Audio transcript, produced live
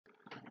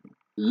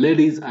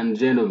Ladies and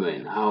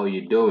gentlemen, how are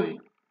you doing?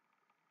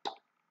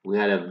 We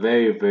had a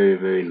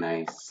very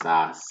nice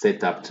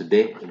setup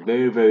today. A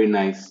very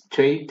nice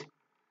trade.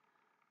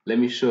 Let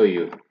me show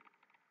you.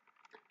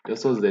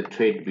 This was the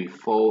trade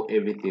before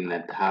everything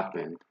that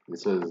happened.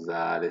 This was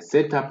the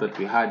setup that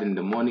we had in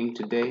the morning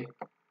today.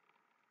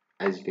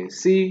 As you can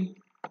see,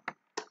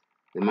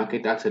 the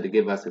market actually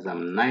gave us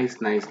some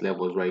nice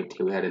levels right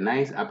here. We had a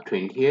nice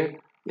uptrend here.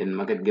 Then the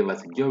market gave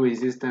us a dual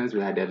resistance. We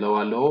had a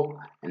lower low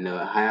and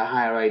a higher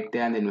high right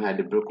there. And then we had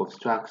the break of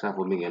structure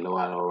forming a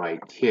lower low right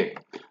here.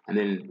 And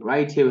then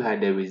right here we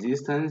had the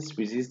resistance.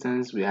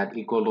 We had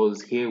equal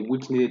lows here,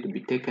 which needed to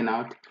be taken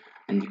out.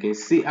 And you can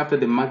see after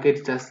the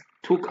market just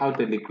took out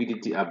the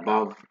liquidity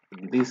above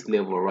this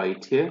level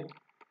right here,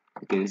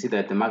 you can see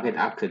that the market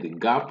actually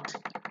gapped,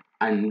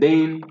 and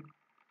then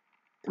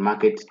the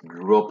market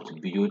dropped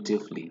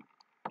beautifully.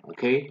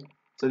 Okay,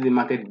 so the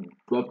market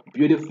dropped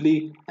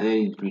beautifully and then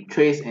it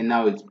retraced, and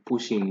now it's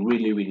pushing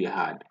really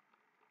hard.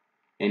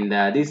 And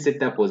this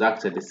setup was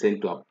actually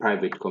sent to a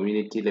private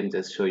community. Let me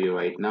just show you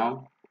right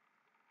now.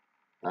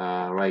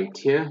 Right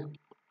here,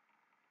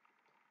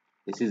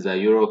 this is a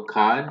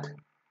Eurocad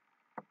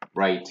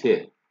right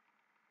here.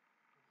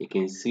 You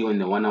can see on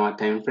the 1 hour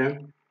time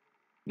frame,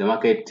 the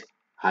market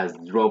has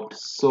dropped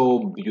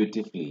so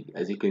beautifully.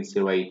 As you can see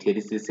right here,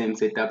 this is the same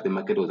setup. The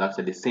market was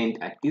actually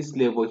sent at this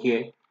level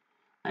here,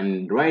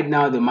 and right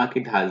now the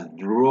market has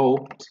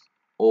dropped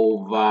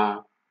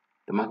over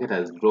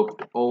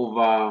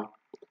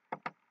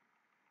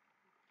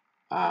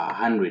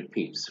 100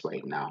 pips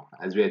right now.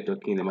 As we are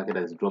talking, the market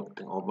has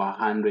dropped over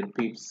 100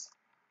 pips.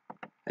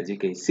 As you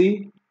can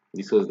see,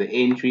 this was the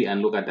entry,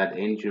 and look at that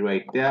entry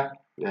right there.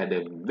 We had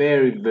a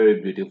very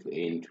beautiful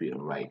entry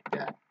right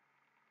there.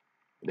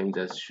 Let me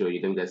just show you.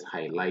 Let me just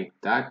highlight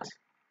that.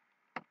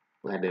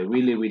 We had a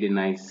really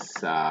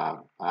nice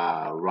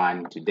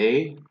run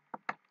today.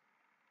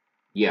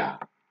 Yeah,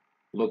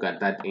 look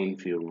at that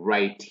entry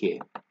right here.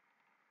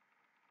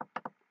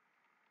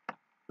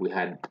 We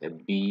had a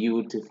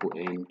beautiful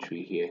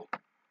entry here.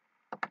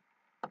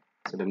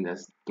 So let me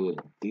just do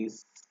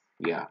this.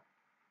 Yeah,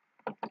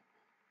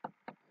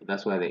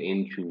 that's where the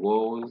entry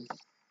was.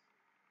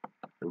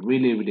 A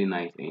really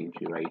nice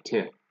entry right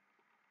here,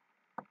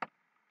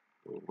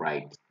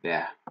 right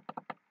there.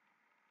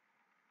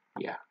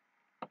 Yeah,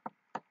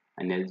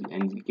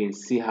 and you can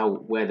see how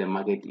where the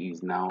market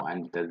is now,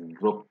 and it has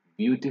dropped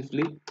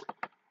beautifully.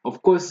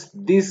 Of course,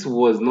 this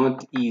was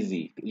not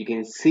easy. You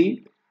can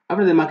see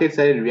after the market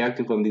started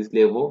reacting from this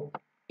level,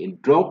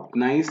 it dropped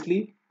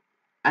nicely,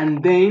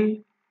 and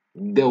then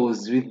there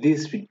was with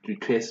this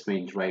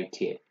retracement right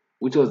here,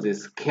 which was the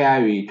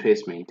scary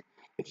retracement.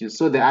 If you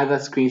saw the other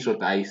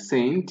screenshot I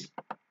sent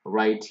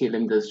right here,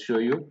 let me just show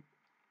you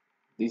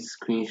this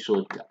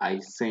screenshot I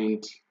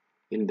sent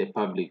in the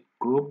public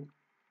group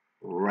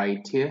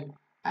right here.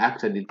 I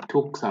actually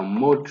took some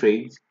more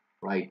trades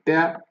right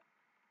there.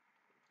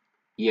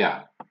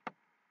 Yeah,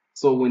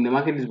 so when the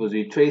market was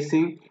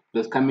retracing, it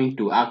was coming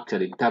to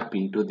actually tap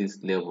into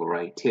this level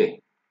right here.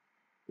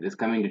 It is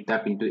coming to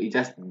tap into it,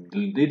 just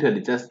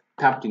literally just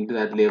tapped into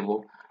that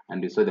level,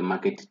 and we saw the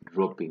market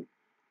dropping.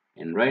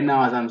 And right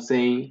now, as I'm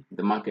saying,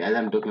 the market, as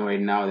I'm talking right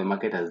now, the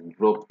market has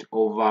dropped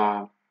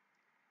over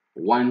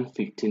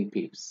 115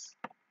 pips,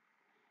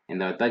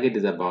 and our target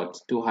is about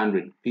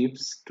 200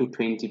 pips,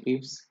 220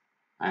 pips.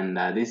 And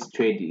this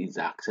trade is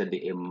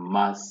actually a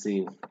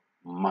massive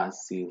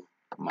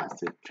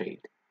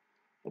trade,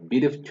 a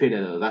beautiful trade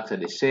that was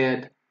actually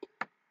shared.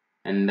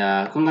 And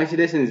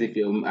congratulations if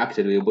you're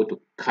actually able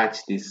to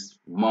catch this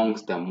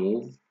monster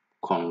move.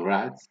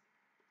 Congrats.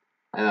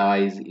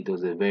 Otherwise, it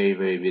was a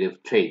very beautiful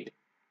trade.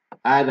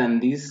 Other than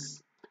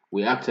this,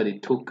 we actually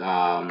took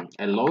a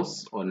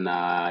loss on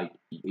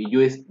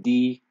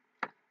USD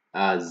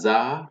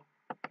ZAR.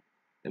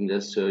 Let me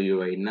just show you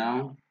right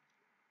now.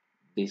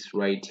 This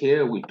right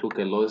here, we took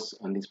a loss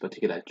on this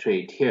particular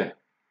trade here.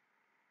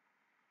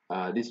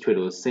 This trade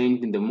was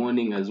sent in the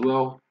morning as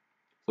well.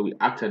 So we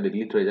actually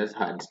literally just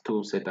had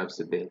two setups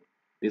today.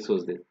 This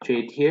was the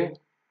trade here.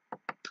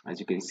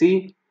 As you can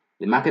see,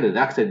 the market has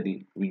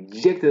actually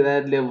rejected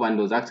that level and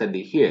was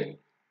actually here.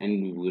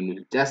 And when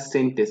we just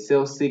sent the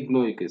sell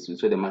signal, you can see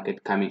the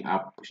market coming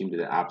up, pushing to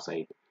the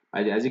upside.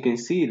 As you can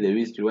see, the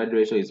risk to reward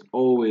ratio is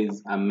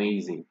always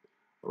amazing.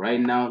 Right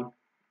now,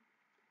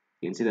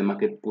 you can see the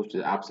market pushed to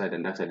the upside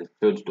and actually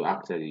failed to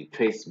actually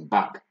trace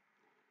back.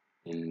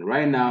 And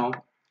right now,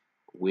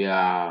 we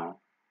are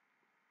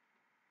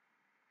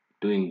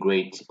doing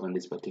great on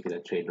this particular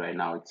trade right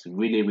now. It's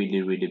really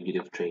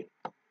beautiful trade.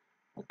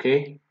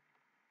 Okay,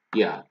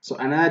 yeah. So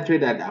another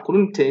trade that I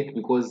couldn't take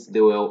because they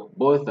were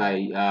both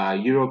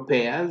euro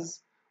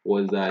pairs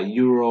was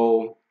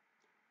euro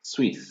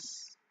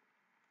Swiss.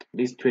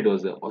 This trade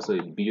was also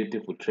a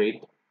beautiful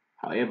trade.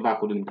 However, I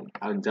couldn't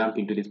jump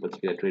into this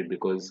particular trade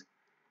because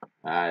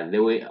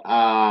they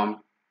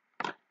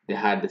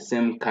had the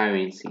same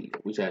currency,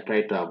 which I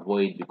tried to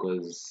avoid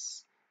because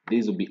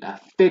these will be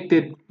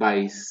affected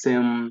by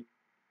same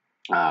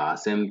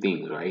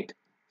things, right?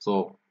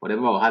 So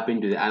whatever will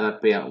happen to the other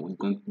pair was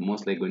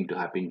most likely going to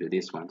happen to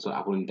this one. So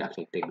I couldn't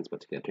actually take this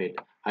particular trade.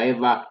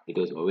 However, it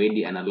was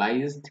already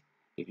analyzed.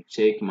 If you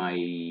check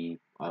my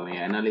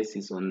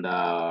analysis on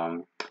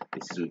the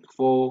this is week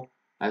 4,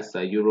 that's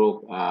a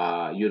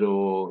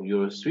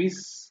euro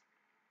Swiss.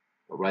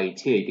 Right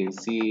here you can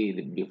see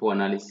the before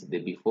analysis. The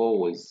before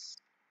was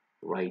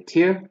right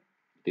here,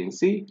 you can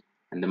see,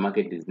 and the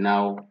market is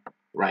now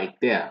right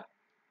there.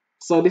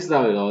 So this is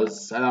how it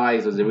was.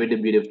 Otherwise, it was a really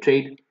beautiful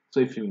trade. So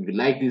if you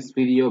like this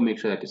video, make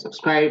sure that you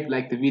subscribe,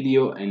 like the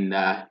video, and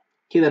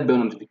hit that bell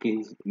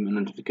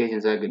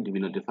notifications so I can be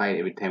notified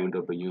every time we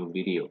drop a new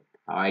video.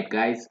 All right,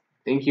 guys.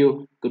 Thank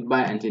you.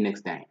 Goodbye. Until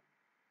next time.